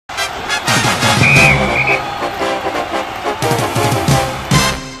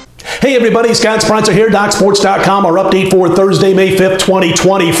Hey everybody, Scott Spreitzer here, DocSports.com. Our update for Thursday, May 5th,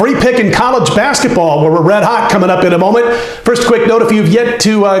 2020. Free pick in college basketball, where we're red hot, coming up in a moment. First, quick note, if you've yet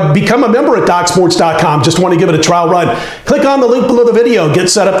to become a member at DocSports.com, just want to give it a trial run, click on the link below the video, get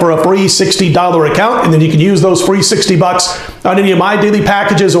set up for a free $60 account, and then you can use those free $60 on any of my daily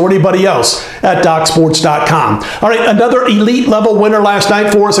packages or anybody else at DocSports.com. All right, another elite level winner last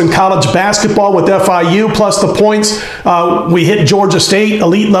night for us in college basketball with FIU, plus the points. We hit Georgia State,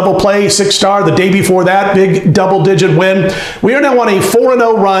 elite level play, 6-star. The day before that, big double-digit win. We are now on a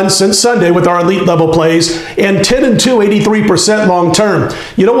 4-0 run since Sunday with our elite level plays, and 10-2, 83% long-term.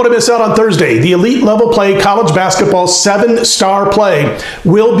 You don't want to miss out on Thursday. The elite level play college basketball 7-star play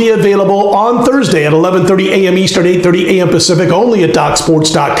will be available on Thursday at 11:30 a.m. Eastern, 8:30 a.m. Pacific, only at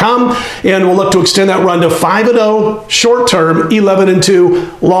DocSports.com, and we'll look to extend that run to 5-0 short-term,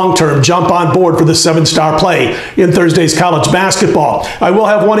 11-2 long-term. Jump on board for the 7-star play in Thursday's college basketball. I will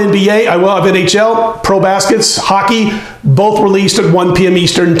have one NBA, I will have NHL, pro baskets, hockey, both released at 1 p.m.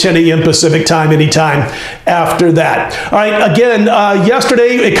 Eastern, 10 a.m. Pacific time, anytime after that. All right, again,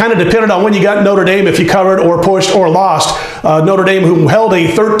 yesterday, it kind of depended on when you got Notre Dame, if you covered or pushed or lost. Notre Dame, who held a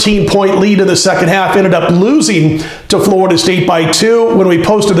 13-point lead in the second half, ended up losing to Florida State by 2. When we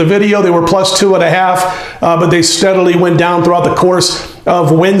posted the video, they were plus 2.5, but they steadily went down throughout the course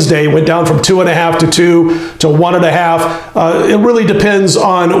of Wednesday, went down from 2.5 to 2 to 1.5. It really depends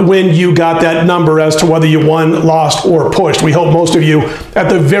on when you got that number as to whether you won, lost, or pushed. We hope most of you, at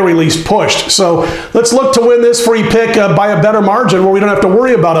the very least, pushed. So let's look to win this free pick by a better margin where we don't have to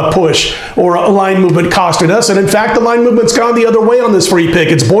worry about a push or a line movement costing us. And in fact, the line movement's gone the other way on this free pick.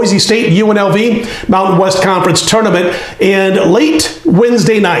 It's Boise State, UNLV, Mountain West Conference Tournament. And late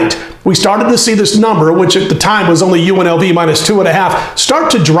Wednesday night, we started to see this number, which at the time was only UNLV minus 2.5,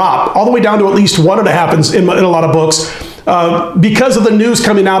 start to drop all the way down to at least 1.5 in a lot of books. Because of the news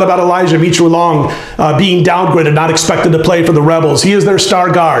coming out about Elijah Mitchell-Long being downgraded, not expected to play for the Rebels. He is their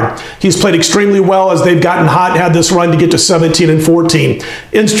star guard. He's played extremely well as they've gotten hot, had this run to get to 17-14.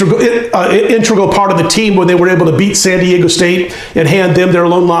 Integral part of the team when they were able to beat San Diego State and hand them their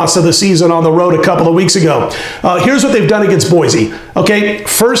lone loss of the season on the road a couple of weeks ago. Here's what they've done against Boise. Okay,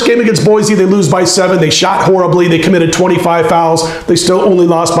 first game against Boise, they lose by 7. They shot horribly. They committed 25 fouls. They still only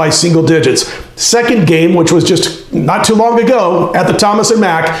lost by single digits. Second game, which was just not too long ago at the Thomas and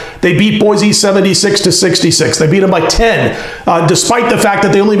Mack, they beat Boise 76-66. They beat them by 10, despite the fact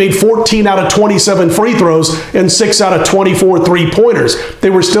that they only made 14 out of 27 free throws and 6 out of 24 three-pointers.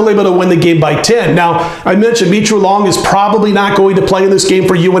 They were still able to win the game by 10. Now, I mentioned Mitchell-Long is probably not going to play in this game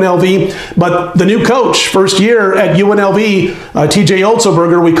for UNLV, but the new coach, first year at UNLV, T.J.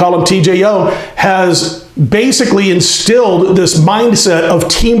 Otzelberger, we call him TJO, has basically instilled this mindset of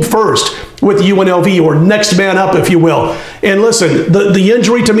team first with UNLV, or next man up, if you will. And listen, the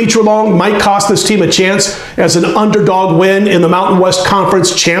injury to Mitchell-Long might cost this team a chance as an underdog win in the Mountain West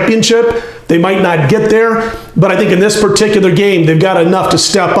Conference Championship. They might not get there, but I think in this particular game, they've got enough to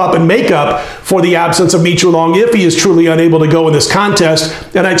step up and make up for the absence of Mitchell-Long if he is truly unable to go in this contest,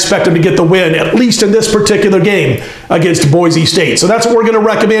 and I expect him to get the win, at least in this particular game against Boise State. So that's what we're going to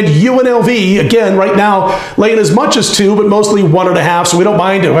recommend. UNLV, again, right now, laying as much as 2, but mostly 1.5, so we don't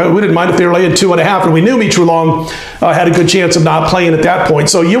mind. We didn't mind if they were laying 2.5, and we knew Mitchell-Long had a good chance of not playing at that point.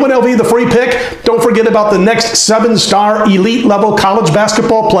 So UNLV, the free pick. Don't forget about the next 7-star elite level college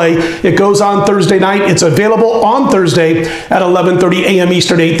basketball play. It goes on Thursday night. It's available on Thursday at 11:30 a.m.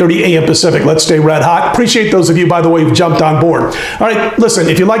 Eastern, 8:30 a.m. Pacific. Let's stay red hot. Appreciate those of you, by the way, who've jumped on board. All right, listen,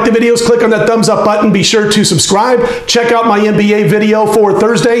 if you like the videos, click on that thumbs up button. Be sure to subscribe. Check out my NBA video for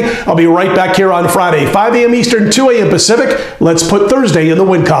Thursday. I'll be right back here on Friday, 5 a.m. Eastern, 2 a.m. Pacific. Let's put Thursday in the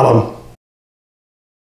win column.